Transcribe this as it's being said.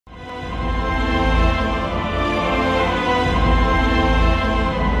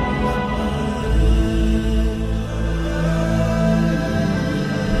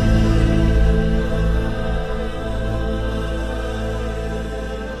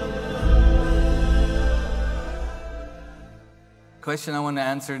question I want to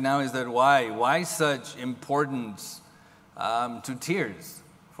answer now is that why? Why such importance to tears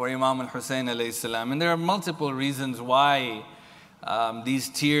for Imam Hussain alayhi salam? And there are multiple reasons why these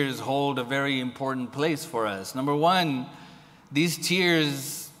tears hold a very important place for us. Number one, these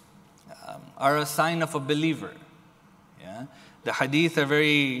tears are a sign of a believer. Yeah? The hadith are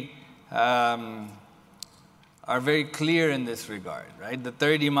very clear in this regard, right? The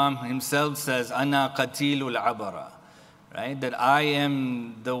third Imam himself says, "Ana qatilul abara," right? That I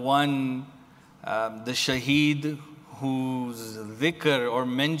am the one, the shaheed, whose dhikr or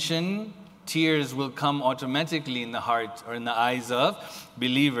mention, tears will come automatically in the heart or in the eyes of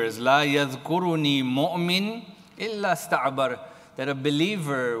believers. La yadhkuruni mu'min illa sta'bar. That a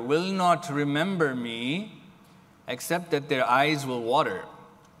believer will not remember me except that their eyes will water,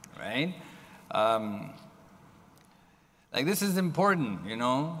 right? Like this is important,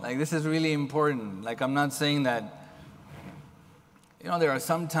 like this is really important. Like I'm not saying that, there are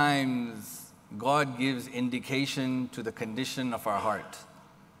sometimes God gives indication to the condition of our heart.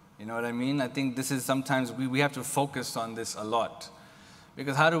 You know what I mean? I think this is sometimes we have to focus on this a lot.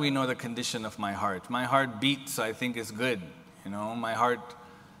 Because how do we know the condition of my heart? My heart beats, so I think it's good. My heart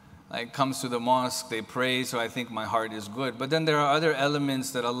comes to the mosque, they pray, so I think my heart is good. But then there are other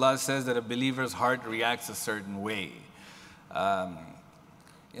elements that Allah says that a believer's heart reacts a certain way.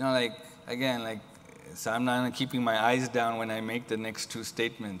 So I'm not keeping my eyes down when I make the next two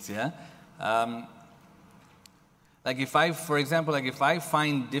statements, yeah? If I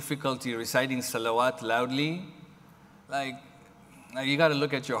find difficulty reciting salawat loudly, you got to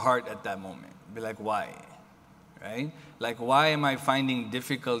look at your heart at that moment. Be like, why? Right? Why am I finding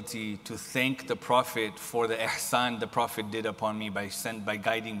difficulty to thank the Prophet for the ihsan the Prophet did upon me by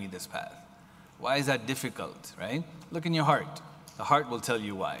guiding me this path? Why is that difficult, right? Look in your heart. The heart will tell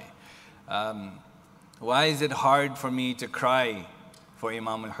you why. Why is it hard for me to cry for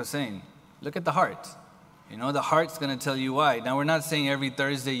Imam Hussain? Look at the heart. The heart's going to tell you why. Now, we're not saying every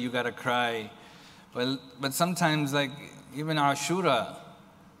Thursday you got to cry. But sometimes, even Ashura,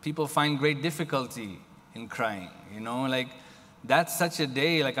 people find great difficulty in crying. That's such a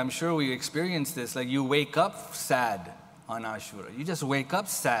day, I'm sure we experience this. You wake up sad on Ashura. You just wake up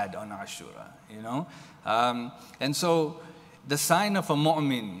sad on Ashura, And so, the sign of a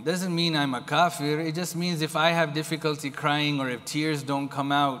mu'min doesn't mean I'm a kafir. It just means if I have difficulty crying or if tears don't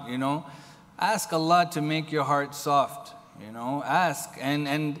come out, ask Allah to make your heart soft, ask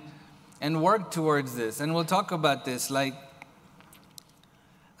and work towards this. And we'll talk about this,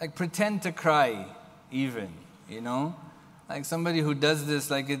 pretend to cry even, somebody who does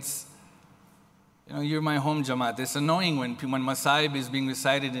this, it's, you're my home jamaat. It's annoying when Masaib is being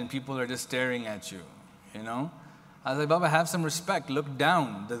recited and people are just staring at you, I was like, Baba, have some respect, look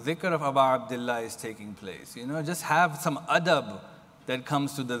down. The dhikr of Abu Abdullah is taking place, just have some adab that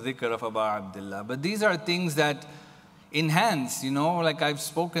comes to the dhikr of Abu Abdullah. But these are things that enhance, I've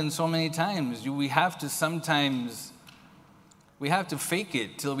spoken so many times, we have to fake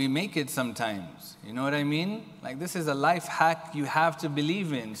it till we make it sometimes. You know what I mean? This is a life hack you have to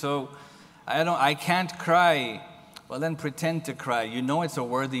believe in. So, I can't cry. Well, then pretend to cry. It's a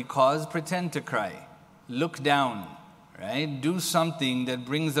worthy cause, pretend to cry. Look down, right? Do something that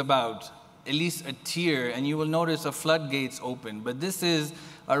brings about at least a tear, and you will notice a floodgates open. But this is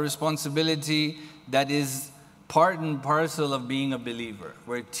a responsibility that is part and parcel of being a believer,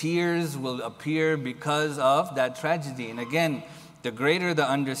 where tears will appear because of that tragedy. And again, the greater the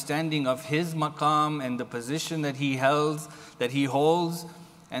understanding of his maqam and the position that he holds,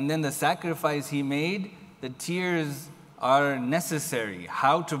 and then the sacrifice he made, the tears are necessary.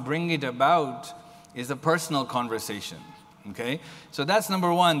 How to bring it about is a personal conversation. Okay? So that's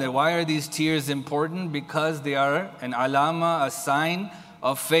number one, that why are these tears important? Because they are an alama, a sign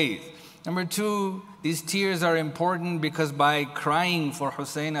of faith. Number two, these tears are important because by crying for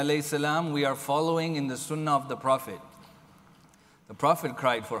Hussain alayhi salam, we are following in the sunnah of the Prophet. The Prophet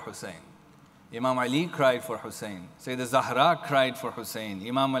cried for Hussain. Imam Ali cried for Hussain. Sayyidah Zahra cried for Hussain.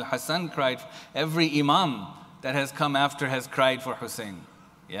 Imam al-Hassan cried. Every Imam that has come after has cried for Hussain.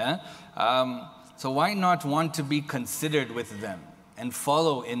 Yeah? So why not want to be considered with them and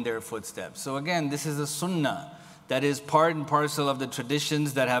follow in their footsteps? So again, this is a sunnah that is part and parcel of the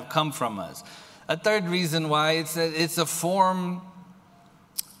traditions that have come from us. A third reason why, it's a form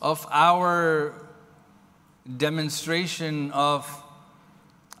of our demonstration of,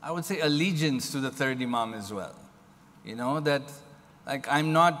 I would say, allegiance to the third Imam as well. That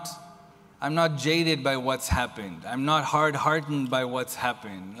I'm not jaded by what's happened. I'm not hard-hearted by what's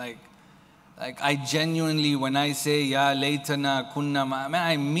happened. I genuinely, when I say, Ya laytana kunna ma,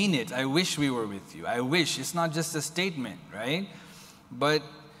 I mean it. I wish we were with you. I wish. It's not just a statement, right? But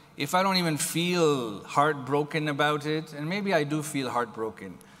if I don't even feel heartbroken about it, and maybe I do feel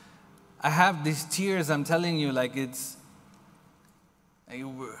heartbroken, I have these tears, I'm telling you, like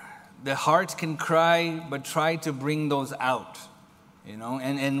the heart can cry, but try to bring those out,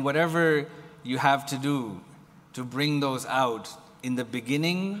 and whatever you have to do to bring those out in the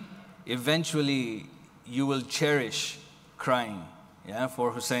beginning, eventually you will cherish crying,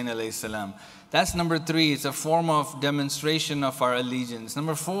 for Hussain alayhi salam. That's number 3. It's a form of demonstration of our allegiance.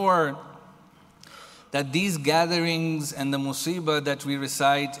 Number 4, that these gatherings and the musibah that we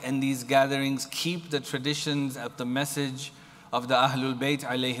recite and these gatherings keep the traditions of the message of the Ahlul Bayt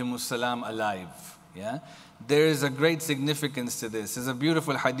alayhimus salam alive. There is a great significance to this. There's a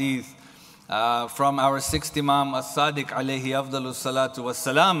beautiful hadith from our 6th Imam As-Sadiq alayhi afdalus salatu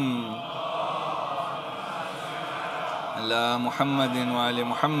wassalam. Ala Muhammadin wa ali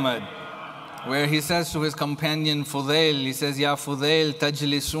Muhammad, where he says to his companion Fudail, he says, Ya Fudail,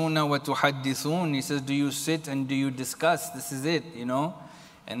 tajlisuna wa tuhaddithun. He says, do you sit and do you discuss? This is it,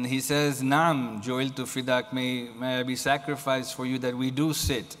 And he says, Naam, ju'iltu fidak, may I be sacrificed for you that we do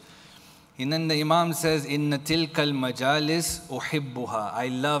sit. And then the Imam says, Inna tilkal majalis uhibbuha. I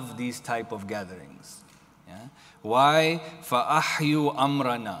love these type of gatherings. Why? Fa'ahyu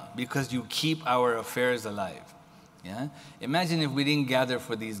amrana. Because you keep our affairs alive. Imagine if we didn't gather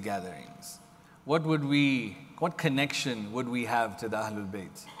for these gatherings. What connection would we have to the Ahlul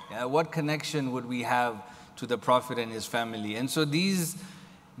Bayt? What connection would we have to the Prophet and his family? And so these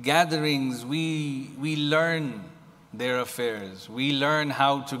gatherings, we learn their affairs. We learn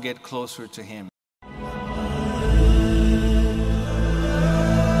how to get closer to him.